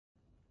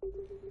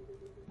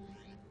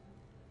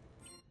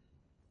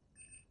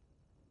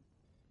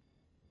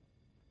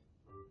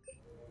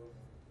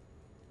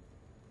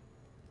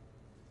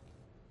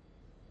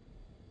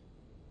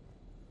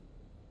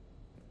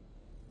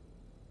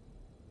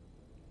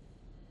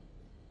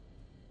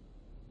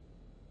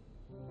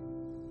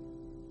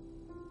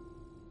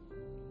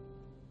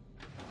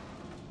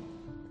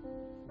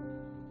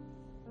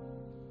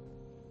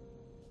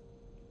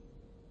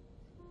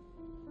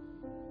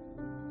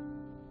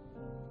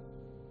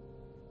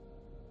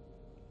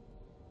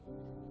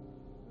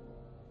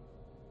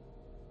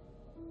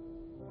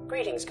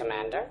Greetings,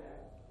 Commander.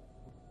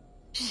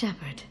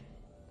 Shepard.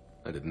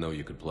 I didn't know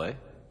you could play.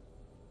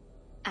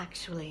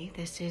 Actually,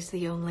 this is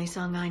the only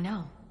song I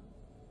know.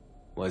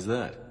 Why's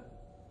that?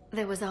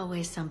 There was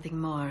always something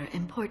more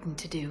important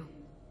to do.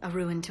 A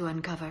ruin to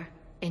uncover,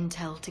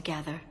 intel to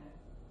gather,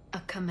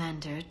 a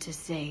commander to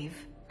save.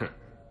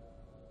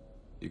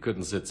 You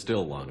couldn't sit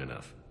still long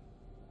enough.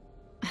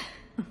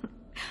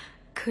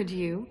 Could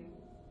you?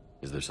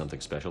 Is there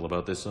something special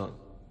about this song?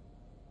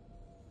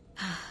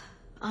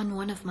 On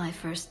one of my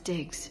first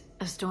digs,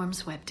 a storm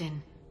swept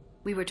in.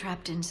 We were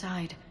trapped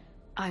inside.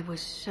 I was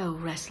so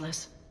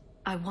restless.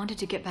 I wanted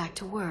to get back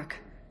to work.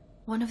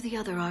 One of the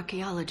other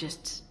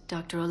archaeologists,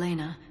 Dr.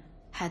 Elena,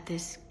 had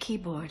this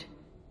keyboard.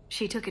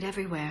 She took it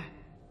everywhere.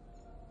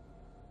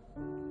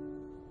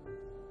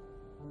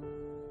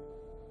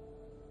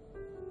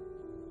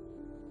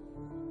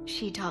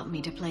 She taught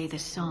me to play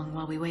this song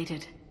while we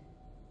waited.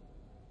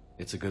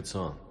 It's a good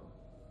song.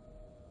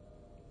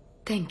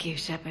 Thank you,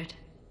 Shepard.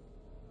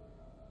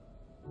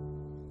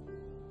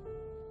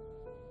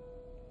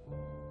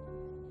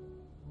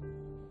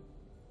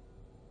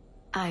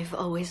 I've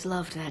always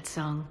loved that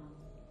song.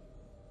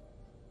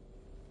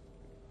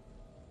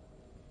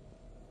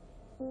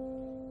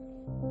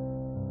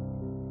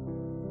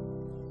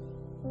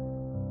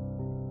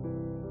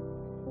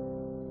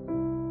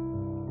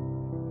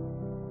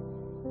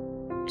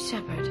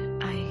 Shepard,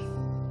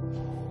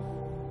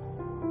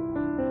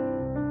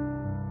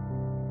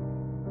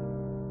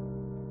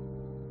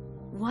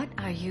 What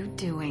are you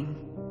doing?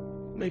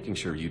 Making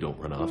sure you don't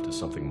run off to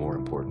something more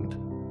important.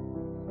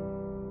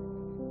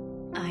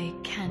 I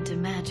can't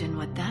imagine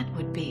what that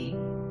would be.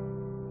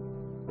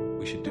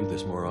 We should do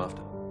this more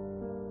often.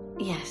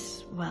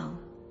 Yes, well,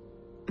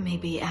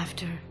 maybe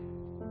after.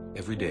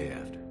 Every day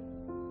after.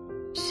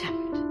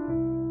 Shepard.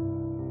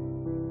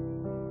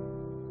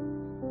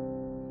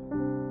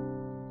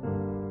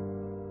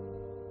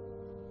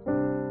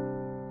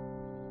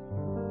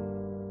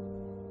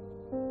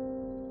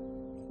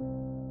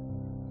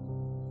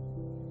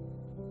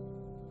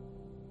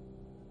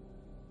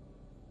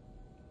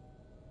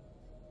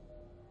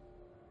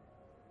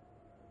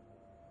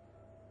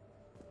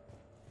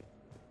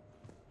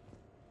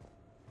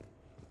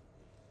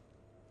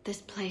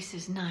 This place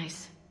is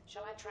nice.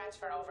 Shall I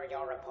transfer over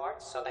your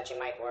reports so that you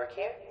might work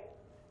here?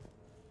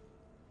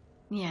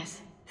 Yes,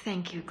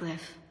 thank you,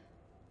 Glyph.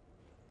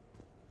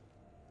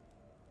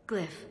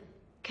 Glyph,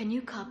 can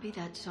you copy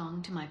that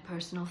song to my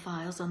personal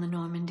files on the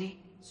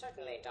Normandy?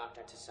 Certainly,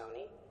 Dr.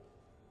 Tassoni.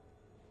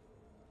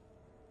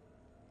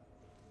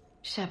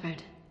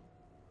 Shepard.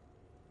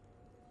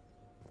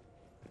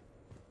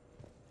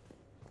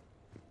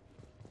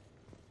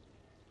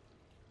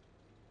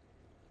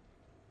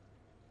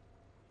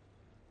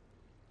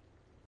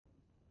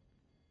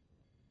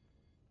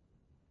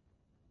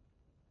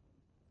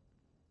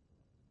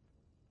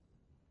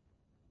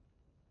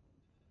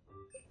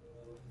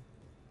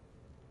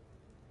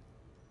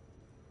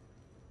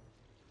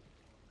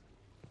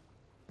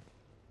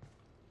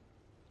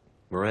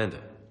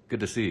 Miranda, good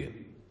to see you.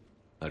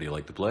 How do you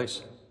like the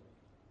place?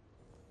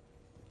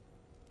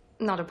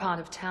 Not a part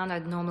of town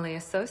I'd normally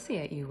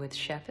associate you with,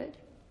 Shepard.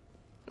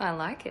 I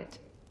like it.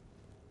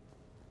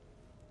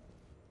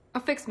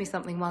 Fix me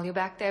something while you're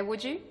back there,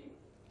 would you?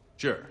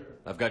 Sure,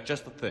 I've got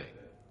just the thing.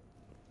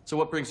 So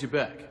what brings you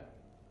back?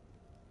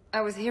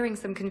 I was hearing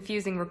some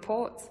confusing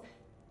reports.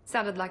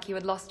 Sounded like you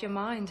had lost your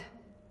mind.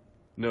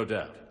 No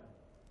doubt.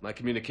 My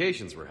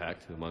communications were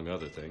hacked, among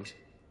other things.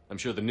 I'm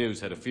sure the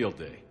news had a field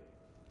day.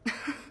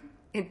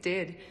 It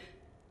did.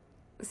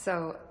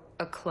 So,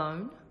 a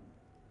clone?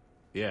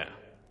 Yeah,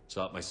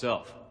 saw it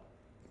myself.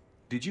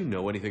 Did you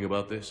know anything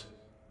about this?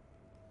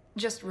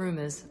 Just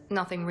rumors.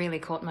 Nothing really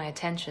caught my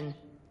attention.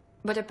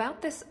 But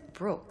about this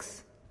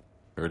Brooks.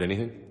 Heard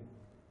anything?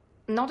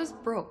 Not as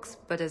Brooks,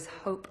 but as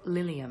Hope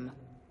Lilium.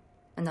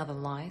 Another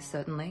lie,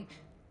 certainly.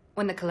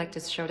 When the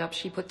collectors showed up,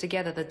 she put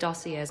together the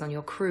dossiers on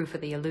your crew for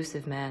the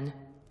elusive man.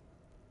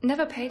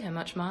 Never paid her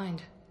much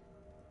mind.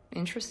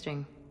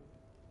 Interesting.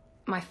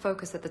 My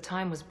focus at the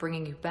time was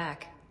bringing you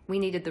back. We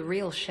needed the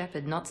real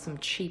Shepard, not some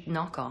cheap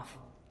knockoff.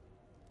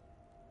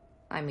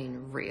 I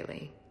mean,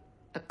 really.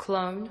 A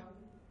clone?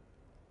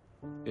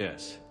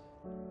 Yes.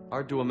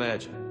 Hard to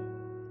imagine.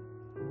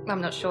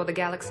 I'm not sure the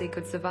galaxy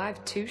could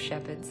survive two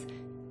Shepards.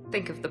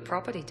 Think of the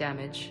property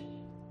damage.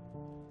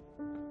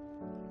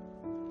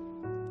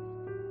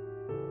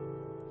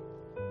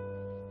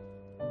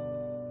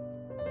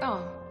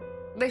 Oh,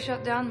 they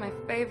shut down my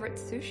favorite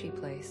sushi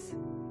place.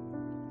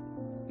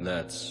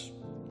 That's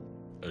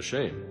a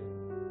shame.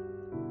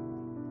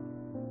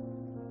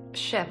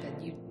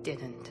 Shepard, you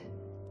didn't.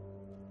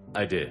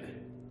 I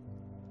did.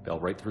 Fell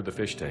right through the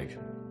fish tank.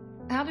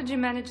 How did you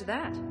manage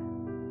that?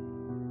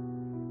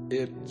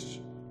 It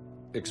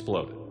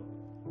exploded.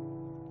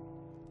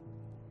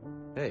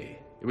 Hey,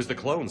 it was the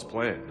clone's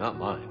plan, not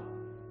mine.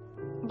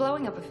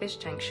 Blowing up a fish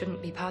tank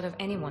shouldn't be part of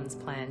anyone's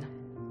plan.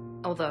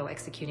 Although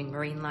executing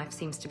marine life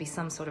seems to be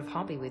some sort of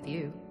hobby with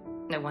you.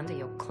 No wonder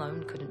your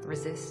clone couldn't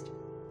resist.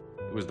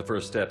 It was the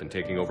first step in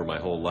taking over my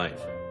whole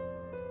life.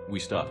 We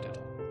stopped it.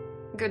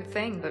 Good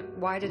thing, but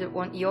why did it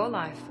want your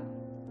life?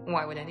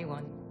 Why would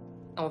anyone?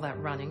 All that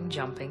running,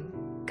 jumping,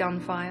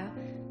 gunfire.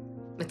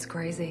 It's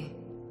crazy.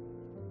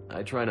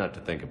 I try not to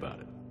think about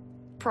it.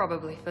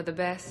 Probably for the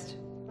best.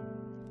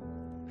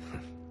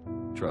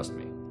 Trust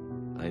me,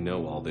 I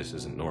know all this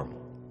isn't normal.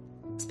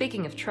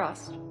 Speaking of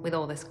trust, with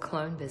all this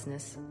clone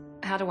business,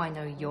 how do I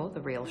know you're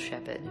the real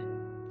Shepherd?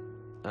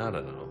 I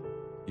don't know.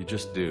 You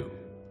just do.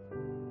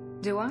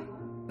 Do I?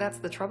 That's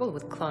the trouble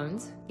with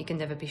clones. You can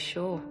never be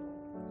sure.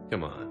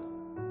 Come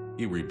on.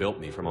 You rebuilt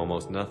me from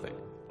almost nothing.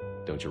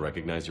 Don't you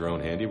recognize your own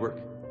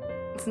handiwork?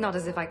 It's not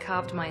as if I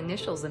carved my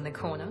initials in the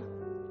corner.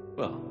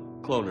 Well,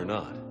 clone or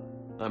not,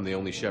 I'm the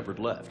only Shepherd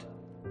left.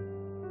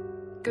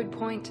 Good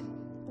point.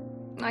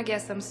 I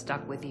guess I'm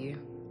stuck with you.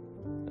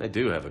 I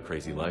do have a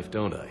crazy life,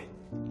 don't I?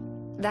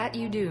 That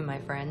you do, my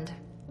friend.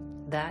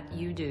 That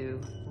you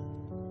do.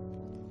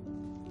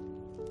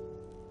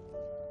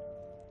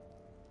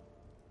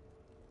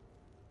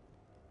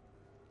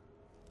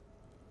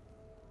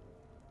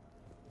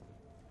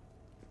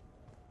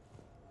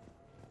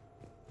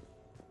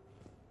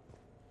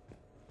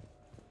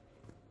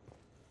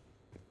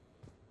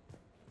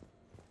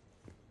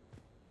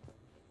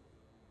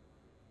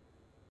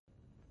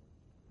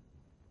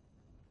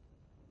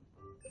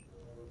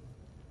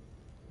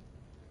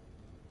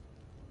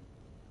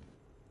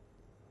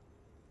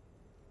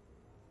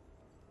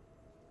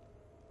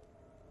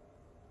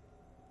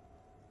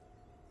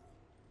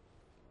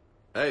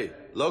 Hey,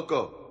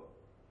 loco.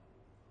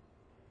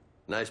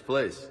 Nice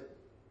place.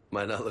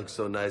 Might not look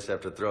so nice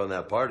after throwing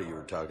that party you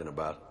were talking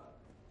about.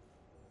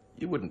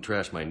 You wouldn't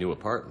trash my new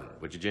apartment,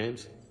 would you,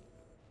 James?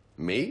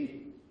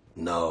 Me?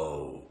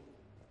 No.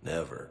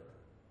 Never.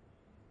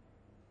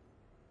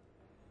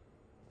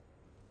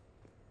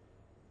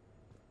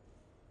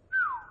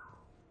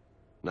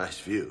 Nice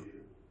view.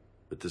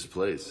 But this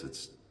place,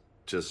 it's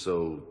just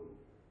so...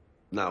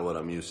 not what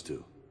I'm used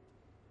to.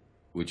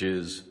 Which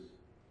is...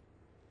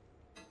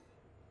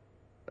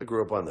 I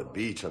grew up on the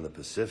beach on the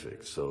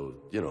Pacific, so,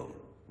 you know,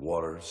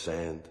 water,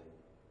 sand,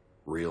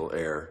 real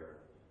air.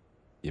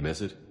 You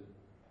miss it?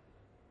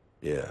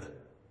 Yeah.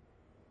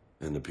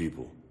 And the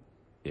people.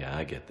 Yeah,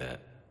 I get that.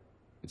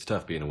 It's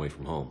tough being away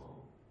from home.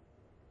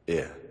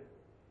 Yeah.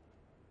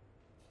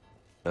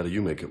 How do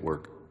you make it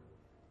work?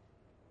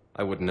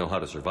 I wouldn't know how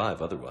to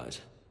survive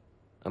otherwise.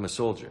 I'm a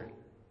soldier,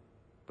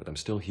 but I'm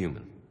still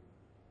human.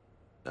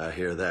 I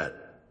hear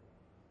that.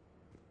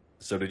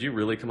 So did you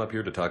really come up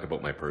here to talk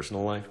about my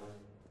personal life?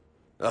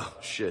 Oh,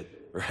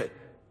 shit. Right.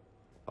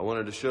 I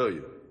wanted to show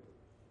you.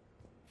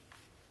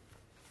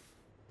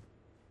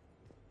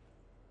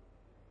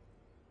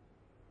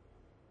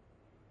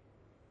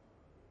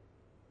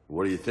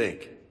 What do you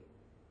think?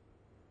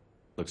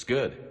 Looks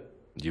good.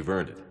 You've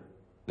earned it.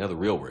 Now the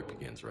real work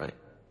begins, right?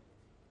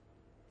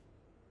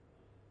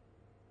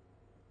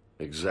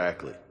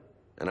 Exactly.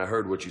 And I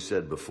heard what you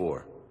said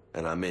before,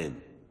 and I'm in.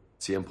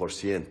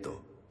 100%.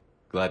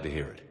 Glad to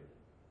hear it.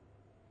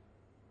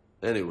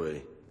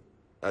 Anyway,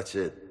 that's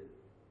it.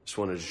 Just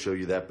wanted to show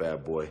you that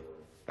bad boy.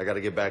 I gotta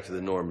get back to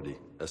the Normandy.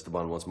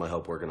 Esteban wants my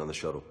help working on the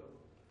shuttle.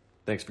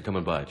 Thanks for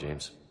coming by,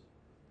 James.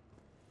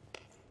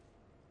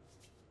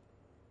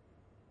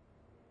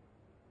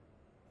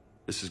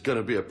 This is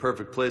gonna be a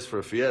perfect place for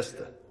a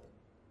fiesta.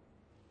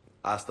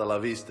 Hasta la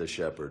vista,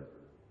 Shepherd.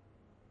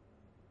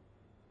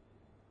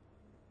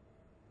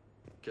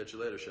 Catch you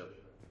later, Shepherd.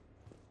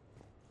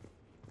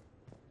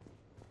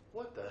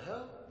 What the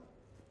hell?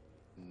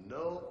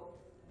 No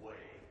way.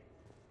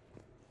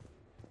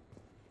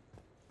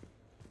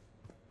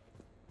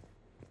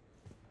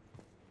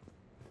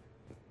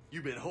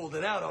 You've been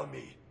holding out on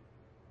me.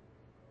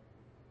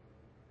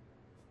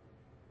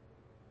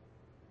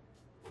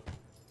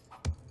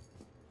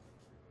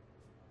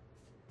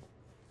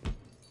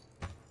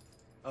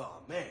 Oh,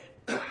 man.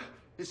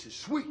 This is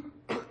sweet.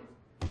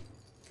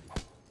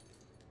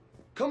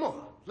 Come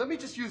on, let me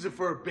just use it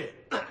for a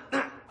bit.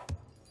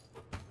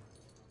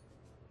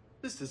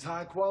 This is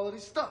high quality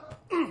stuff.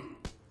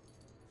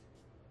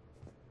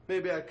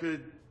 Maybe I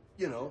could,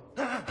 you know,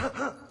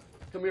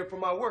 come here for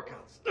my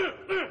workouts.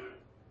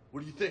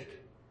 What do you think?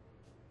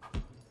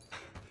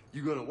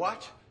 You gonna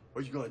watch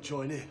or you gonna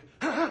join in?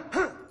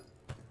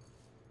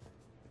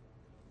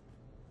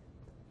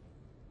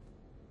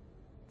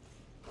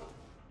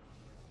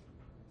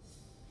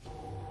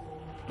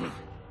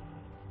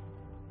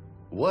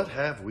 What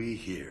have we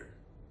here?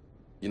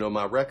 You know,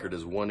 my record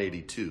is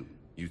 182.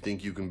 You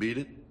think you can beat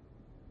it?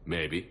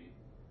 Maybe.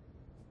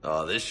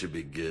 Oh, this should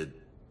be good.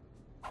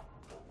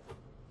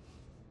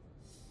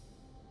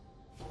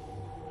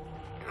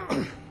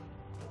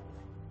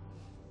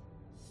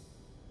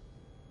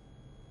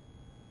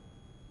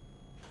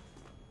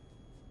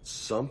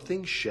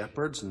 Something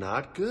Shepard's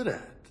not good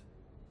at.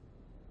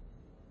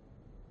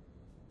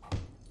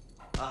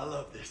 I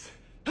love this.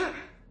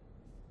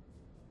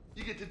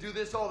 You get to do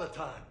this all the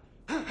time.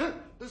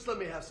 Just let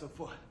me have some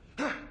fun.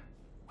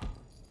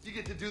 You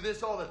get to do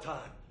this all the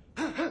time.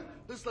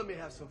 Just let me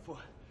have some fun.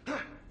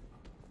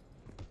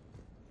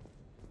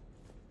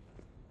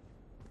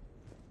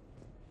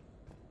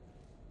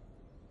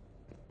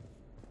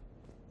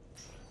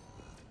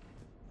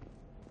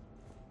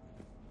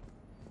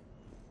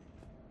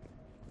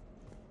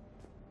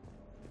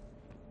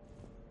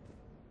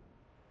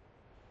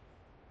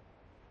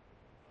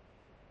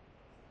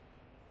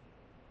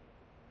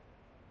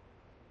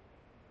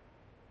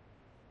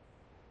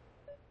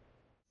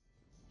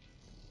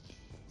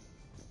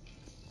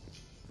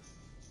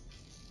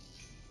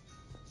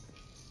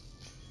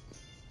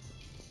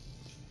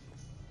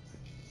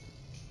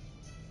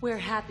 We're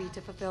happy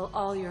to fulfill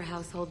all your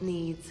household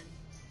needs.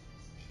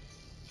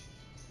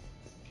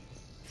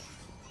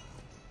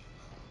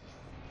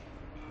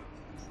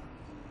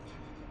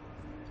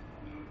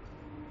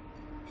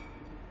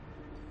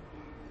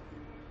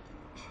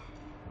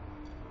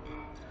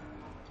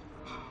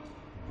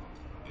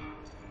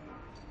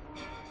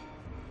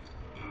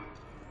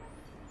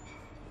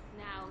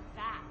 Now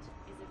that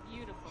is a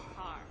beautiful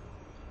car.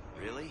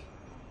 Really?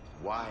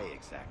 Why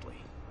exactly?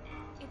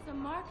 It's a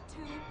Mark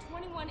II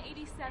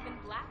 2187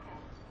 Blackout.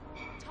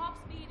 Top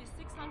speed is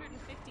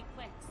 650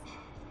 clicks.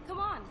 Come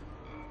on.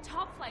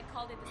 Top Flight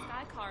called it the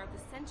sky car of the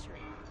century.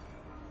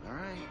 All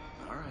right,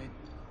 all right.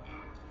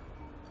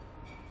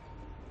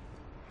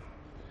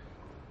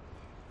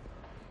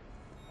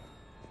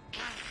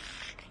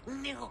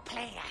 New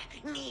player.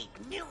 Need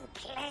new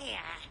player.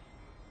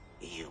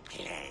 You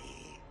play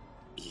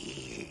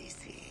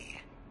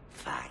easy.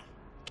 Fight,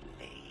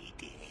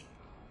 lady.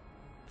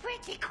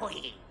 Pretty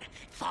queen.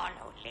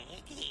 Follow,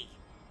 lady.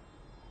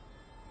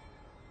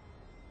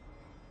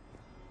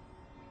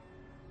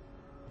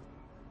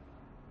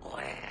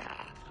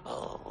 Where?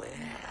 Oh, where?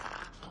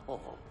 Oh,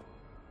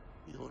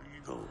 you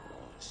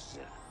lose.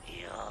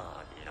 You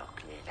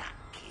look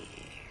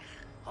lucky.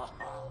 Oh.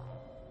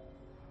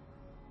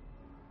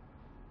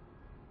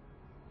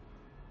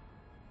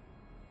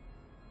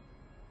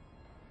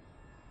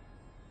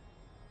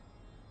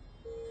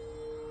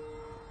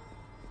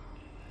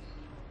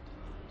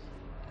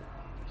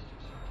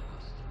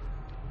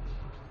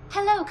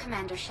 Hello,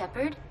 Commander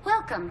Shepard.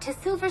 Welcome to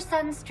Silver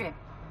Sun Strip.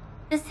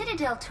 The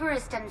Citadel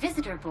Tourist and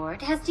Visitor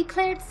Board has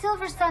declared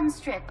Silver Sun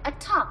Strip a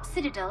top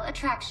Citadel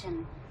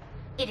attraction.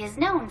 It is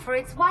known for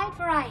its wide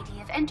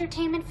variety of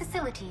entertainment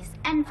facilities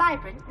and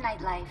vibrant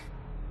nightlife.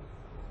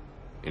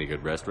 Any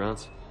good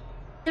restaurants?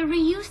 The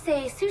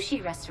Ryusei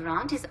Sushi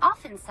restaurant is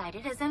often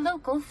cited as a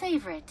local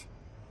favorite.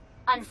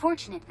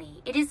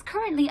 Unfortunately, it is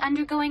currently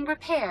undergoing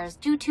repairs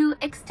due to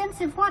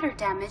extensive water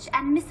damage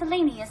and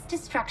miscellaneous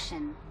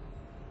destruction.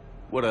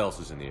 What else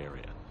is in the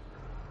area?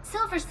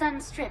 Silver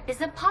Sun Strip is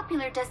a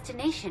popular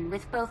destination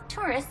with both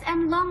tourists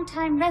and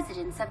longtime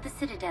residents of the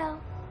Citadel.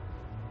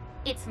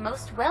 Its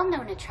most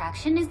well-known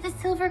attraction is the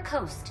Silver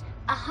Coast,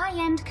 a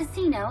high-end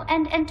casino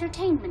and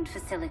entertainment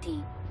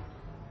facility.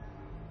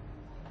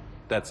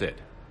 That's it.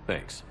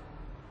 Thanks.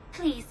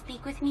 Please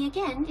speak with me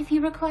again if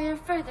you require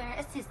further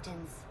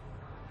assistance.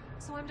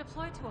 So I'm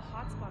deployed to a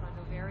hotspot on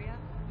Novaria.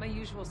 My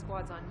usual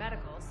squad's on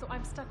medical, so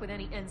I'm stuck with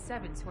any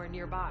N7s who are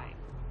nearby.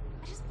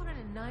 I just wanted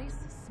a nice,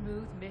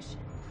 smooth mission.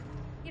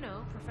 You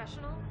know,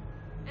 professional.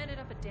 Ended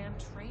up a damn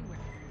train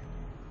wreck.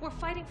 We're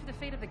fighting for the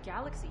fate of the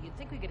galaxy. You'd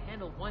think we could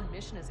handle one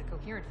mission as a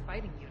coherent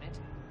fighting unit.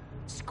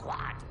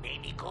 Squad may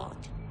be good.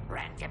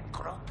 Random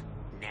group,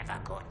 never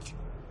good.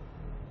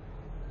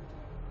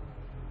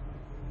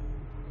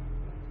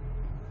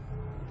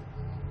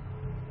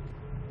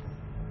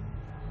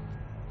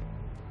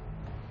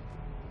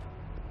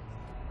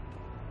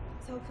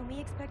 So can we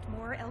expect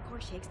more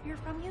Elcor Shakespeare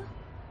from you?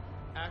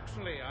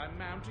 Actually, I'm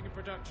mounting a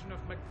production of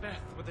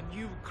Macbeth with a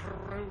new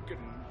Krogan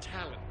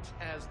talent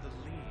as the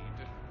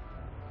lead.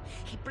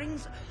 He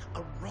brings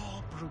a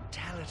raw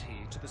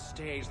brutality to the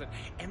stage that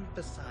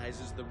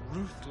emphasizes the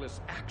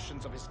ruthless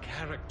actions of his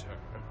character.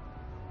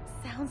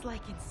 Sounds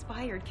like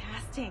inspired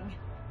casting.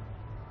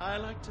 I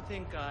like to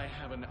think I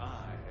have an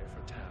eye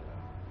for talent.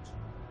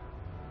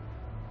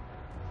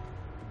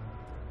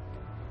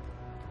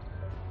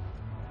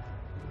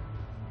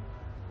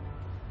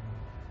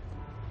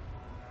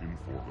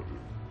 Informative.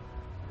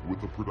 With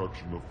the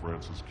production of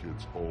Francis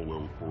Kidd's All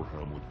Elcor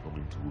Hamlet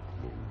coming to a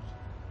close,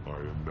 I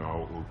am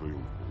now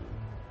available.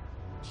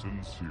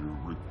 Sincere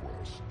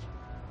request.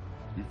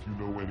 If you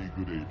know any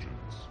good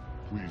agents,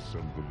 please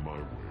send them my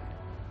way.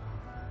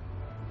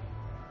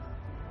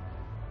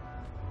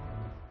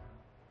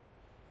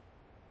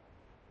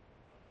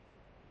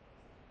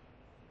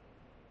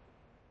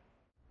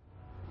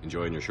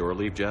 Enjoying your shore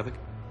leave, Javik?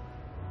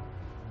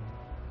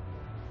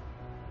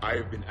 I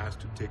have been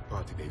asked to take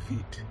part in a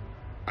feat.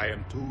 I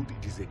am told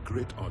it is a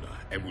great honor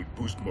and will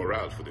boost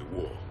morale for the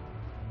war.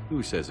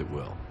 Who says it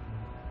will?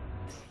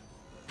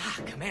 Ah,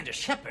 Commander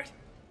Shepard.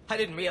 I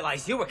didn't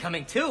realize you were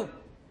coming too.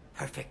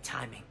 Perfect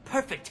timing,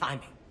 perfect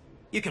timing.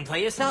 You can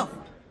play yourself.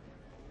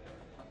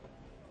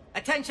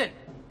 Attention!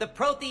 The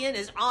Prothean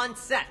is on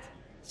set.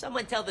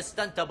 Someone tell the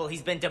stunt double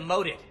he's been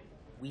demoted.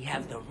 We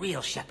have the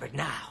real Shepard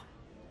now.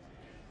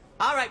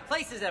 All right,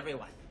 places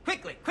everyone.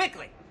 Quickly,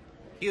 quickly.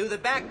 Cue the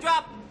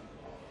backdrop.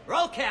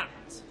 Roll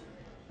cameras.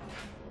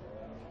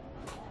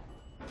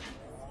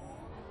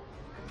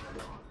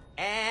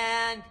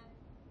 And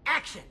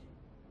action.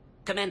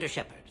 Commander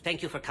Shepard,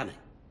 thank you for coming.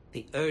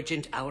 The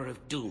urgent hour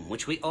of doom,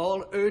 which we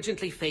all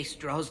urgently face,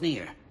 draws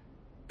near.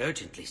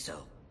 Urgently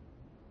so.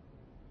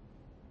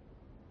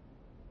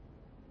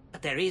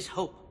 But there is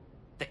hope.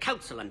 The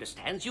Council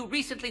understands you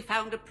recently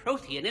found a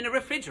Prothean in a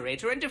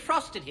refrigerator and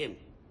defrosted him.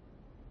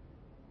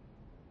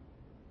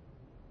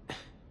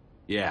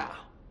 Yeah.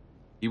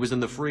 He was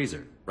in the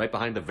freezer, right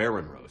behind the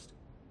Varen roast.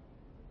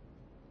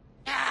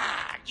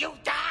 Ah, you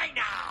die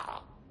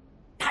now!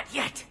 Not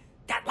yet!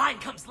 That line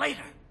comes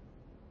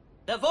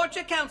The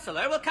Vorcha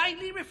Counselor will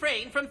kindly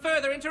refrain from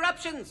further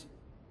interruptions.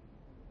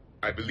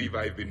 I believe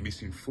I've been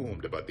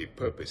misinformed about the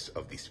purpose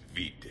of this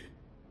vid.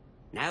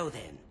 Now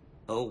then,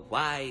 O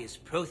wise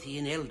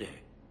Prothean Elder,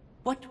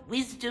 what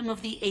wisdom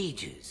of the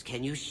ages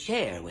can you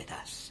share with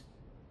us?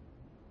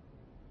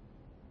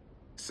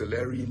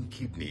 Solarian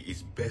kidney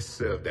is best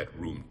served at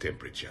room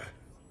temperature.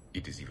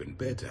 It is even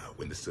better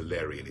when the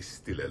Solarian is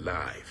still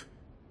alive.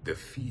 The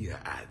fear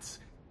adds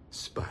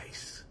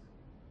spice.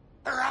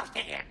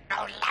 Prothean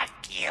no like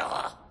you.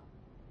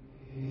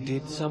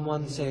 Did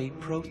someone say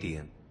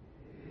Prothean?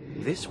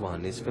 This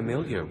one is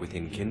familiar with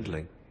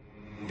enkindling.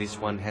 This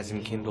one has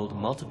enkindled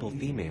multiple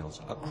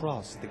females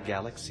across the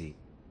galaxy.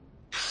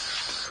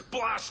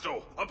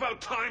 Blasto,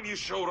 about time you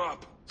showed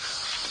up.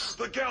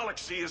 The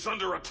galaxy is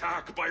under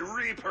attack by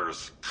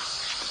Reapers.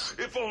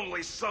 If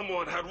only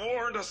someone had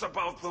warned us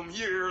about them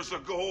years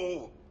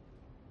ago.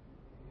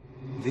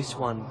 This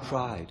one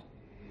tried.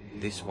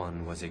 This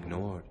one was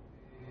ignored.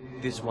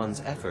 This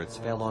one's efforts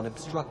fell on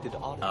obstructed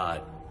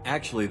audit.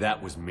 Actually,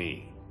 that was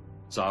me.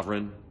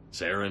 Sovereign,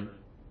 Saren,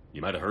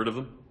 you might have heard of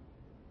them?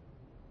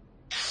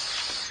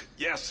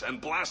 Yes, and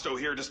Blasto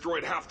here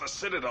destroyed half the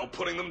Citadel,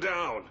 putting them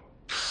down.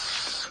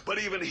 But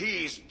even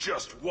he's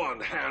just one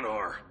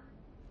Hanar.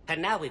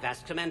 And now we've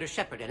asked Commander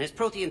Shepard and his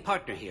Prothean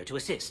partner here to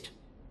assist.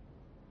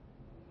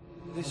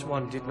 This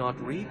one did not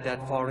read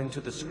that far into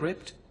the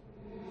script.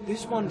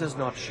 This one does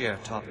not share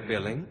top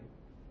billing.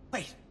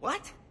 Wait,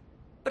 what?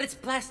 But it's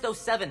Blasto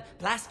 7.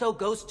 Blasto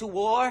goes to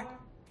war?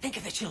 Think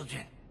of the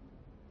children.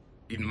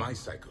 In my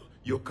cycle,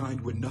 your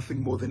kind were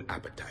nothing more than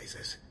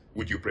appetizers.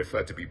 Would you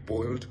prefer to be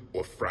boiled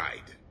or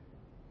fried?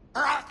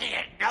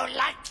 Prothean no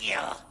like you.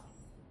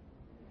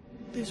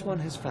 This one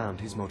has found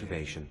his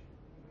motivation.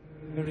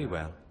 Very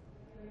well.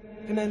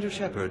 Commander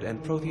Shepard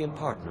and Prothean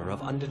partner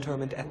of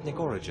undetermined ethnic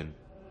origin.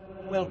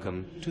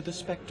 Welcome to the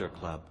Spectre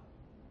Club.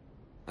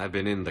 I've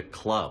been in the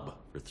club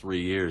for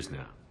 3 years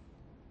now.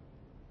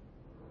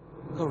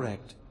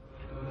 Correct.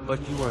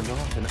 But you are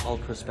not an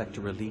Ultra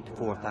Spectre Elite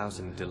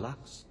 4000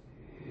 Deluxe.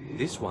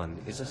 This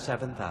one is a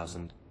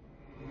 7000.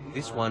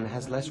 This one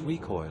has less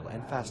recoil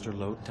and faster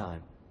load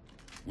time.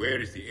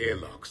 Where is the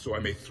airlock so I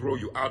may throw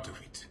you out of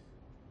it?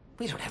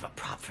 We don't have a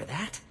prop for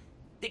that.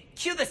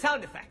 Cue the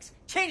sound effects.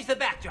 Change the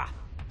backdrop.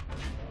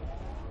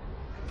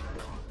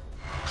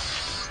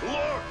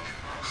 Look!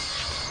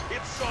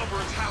 It's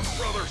Sovereign's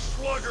half-brother,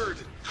 Sluggard!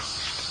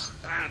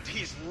 And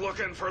he's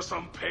looking for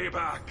some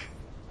payback.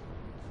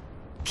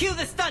 Cue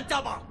the stunt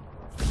double!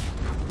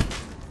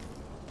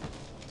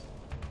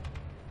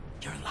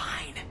 Your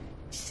line.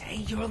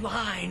 Say your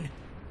line.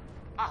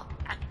 Oh,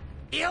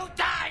 you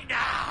die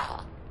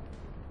now!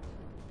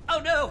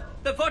 Oh no!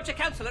 The Vorcha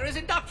Counselor is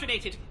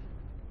indoctrinated!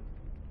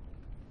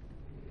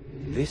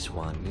 This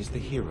one is the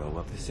hero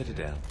of the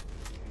Citadel.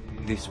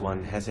 This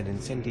one has an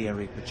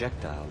incendiary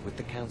projectile with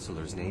the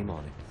Counselor's name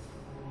on it.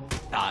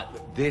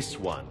 This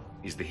one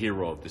is the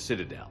hero of the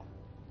Citadel.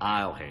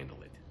 I'll handle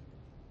it.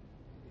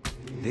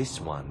 This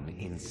one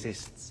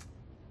insists.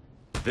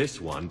 This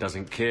one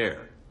doesn't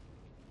care.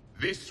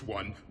 This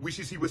one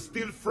wishes he was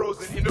still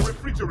frozen in the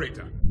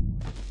refrigerator.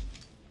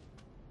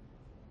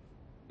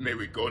 May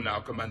we go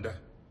now, Commander?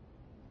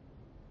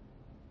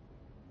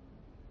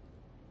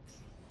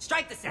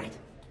 Strike the set.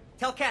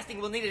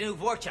 Telcasting will need a new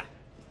Vorcha.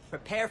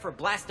 Prepare for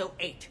Blasto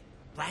 8.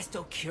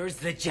 Blasto cures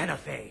the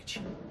genophage.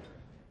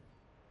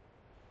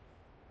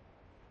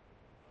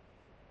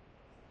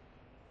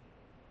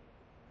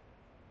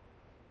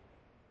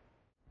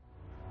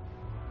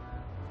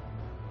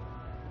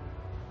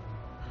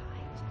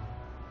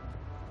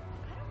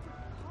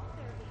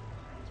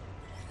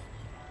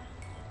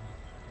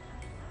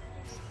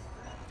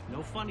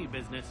 No funny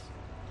business.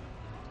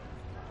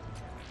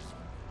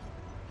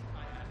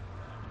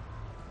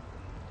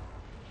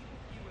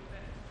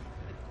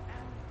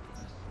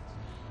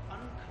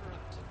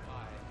 Uncorrupted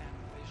by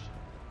ambition.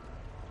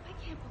 I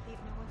can't believe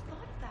no one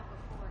thought of that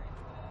before.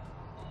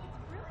 It's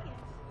brilliant.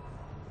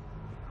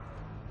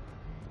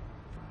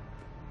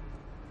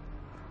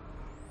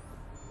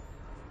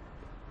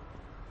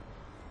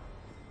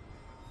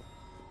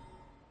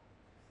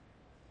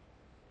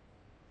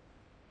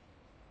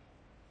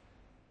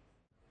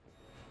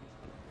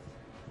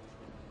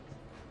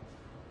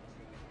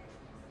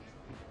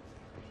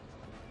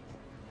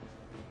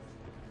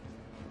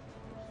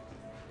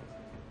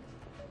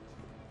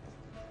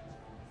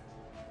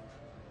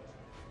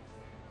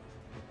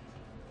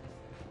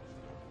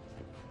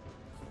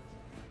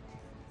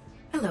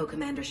 Hello,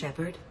 Commander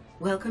Shepard.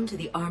 Welcome to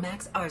the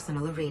Armax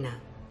Arsenal Arena.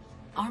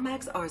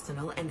 Armax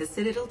Arsenal and the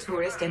Citadel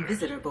Tourist and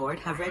Visitor Board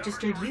have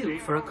registered you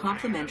for a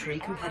complimentary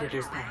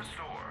competitor's pass.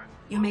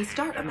 You may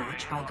start a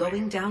match by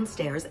going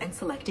downstairs and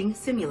selecting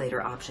simulator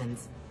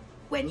options.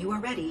 When you are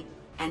ready,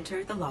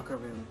 enter the locker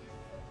room.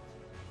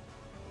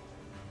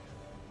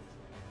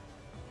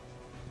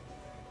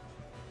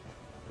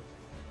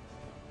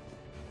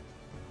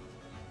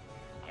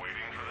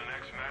 Waiting for the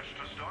next match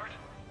to start?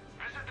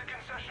 Visit the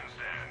concession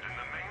stand in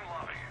the main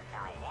lobby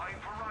for a wide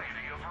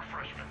variety of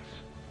refreshments.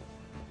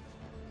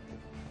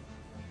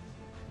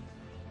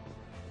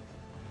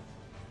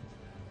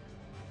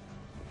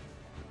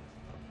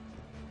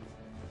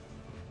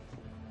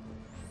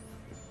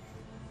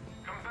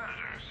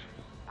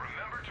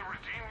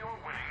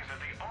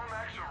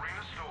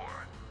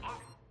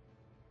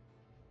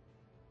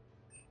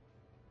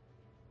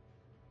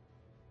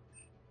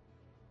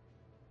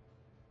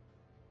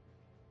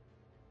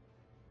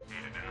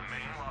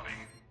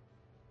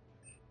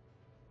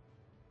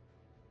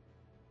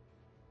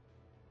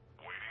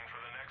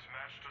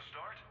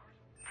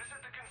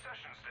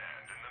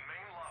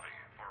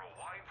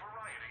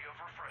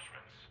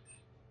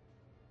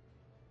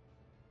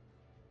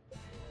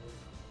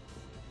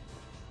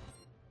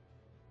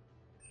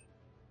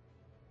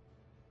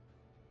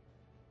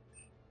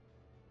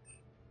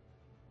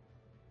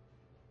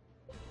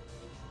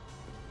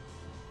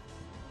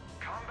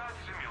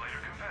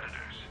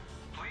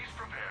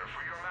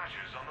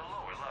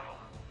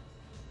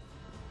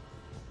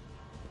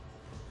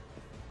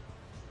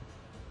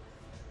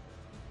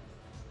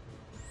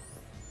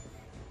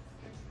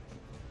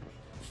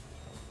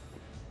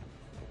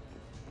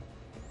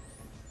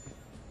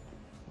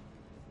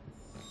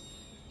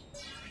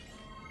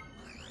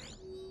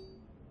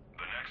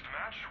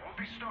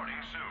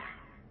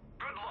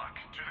 Good luck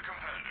to the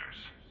competitors.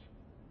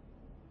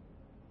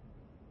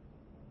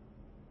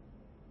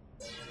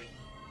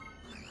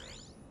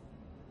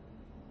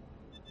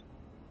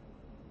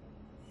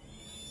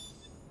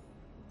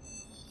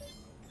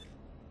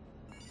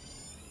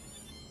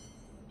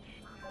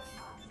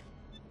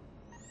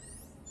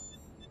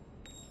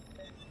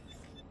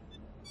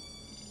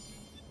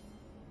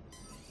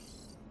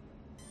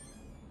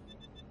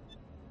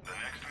 The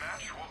next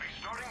match will be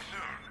starting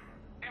soon.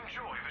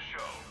 Enjoy the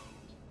show.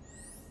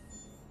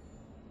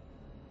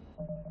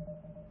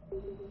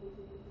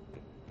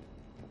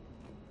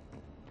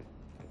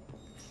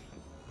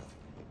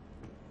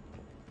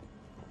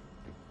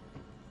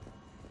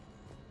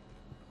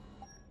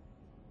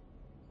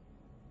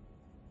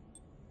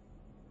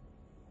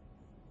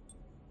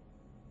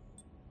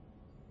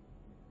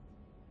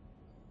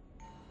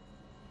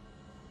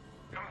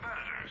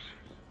 Competitors,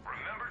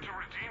 remember to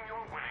redeem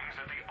your winnings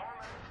at the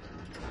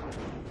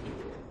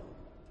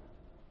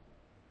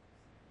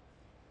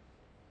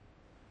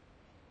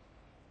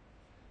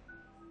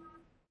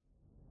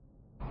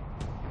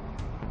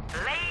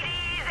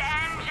Ladies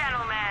and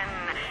gentlemen,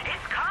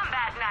 it's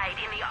combat night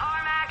in the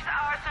Armax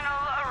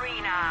Arsenal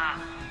Arena.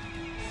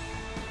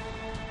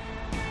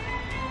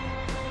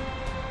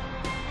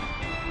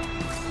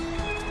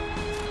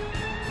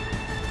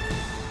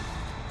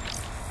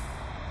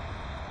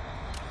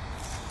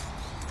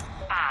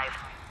 Five,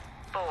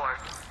 four,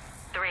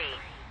 three,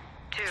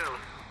 two,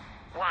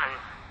 one.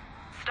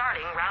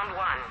 Starting round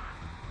one.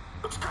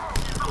 Let's go.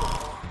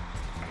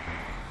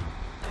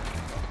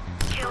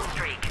 Kill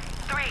streak.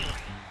 3,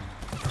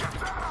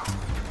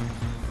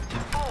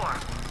 4,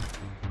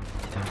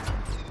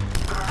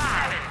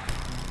 7.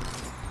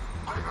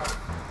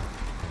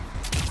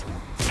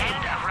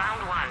 End of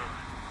round one.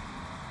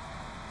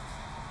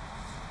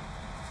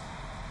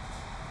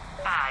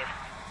 5,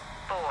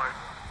 4,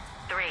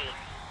 3,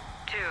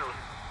 2,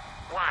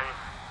 1.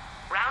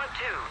 Round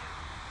two.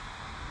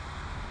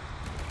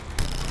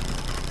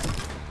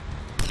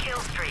 Kill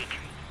streak.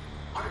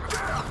 3,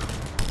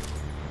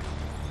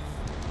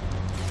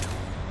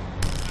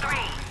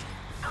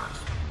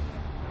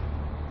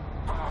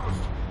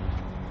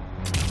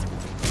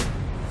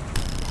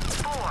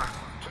 4,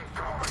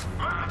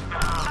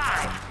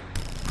 5,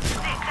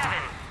 6,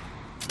 7,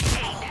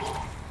 8,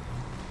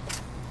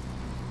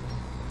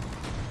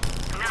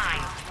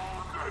 9.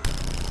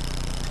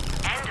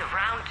 End of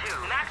round two.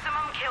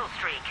 Maximum kill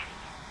streak.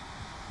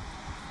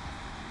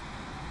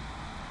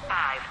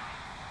 5,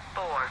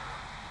 4,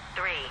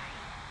 3,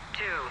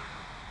 2,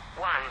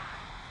 1.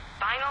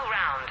 Final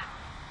round.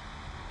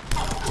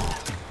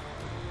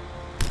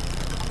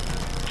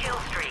 Kill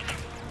streak.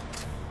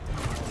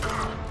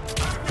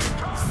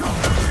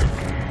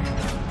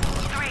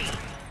 3.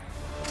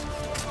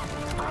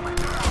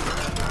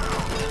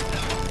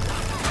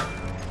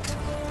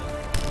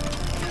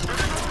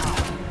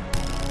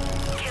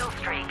 Kill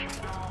streak.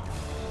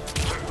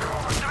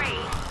 3,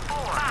 4,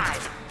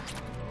 5,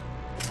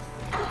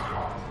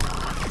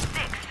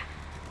 6,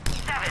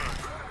 7.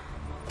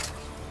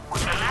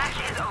 The match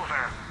is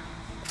over.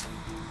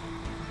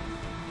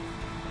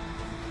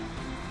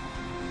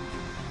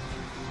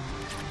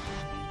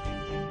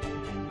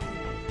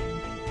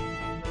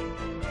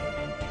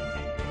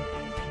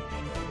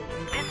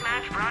 This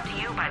match brought to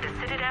you by the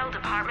Citadel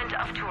Department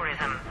of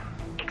Tourism.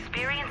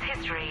 Experience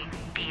history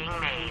being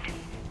made.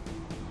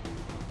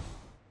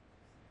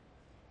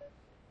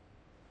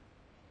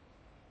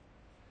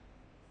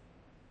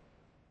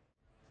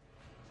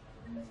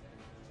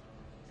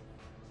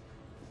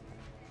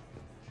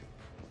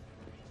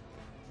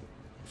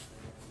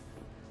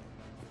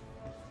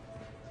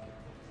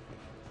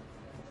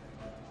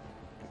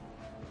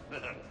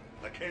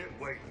 I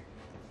can't wait.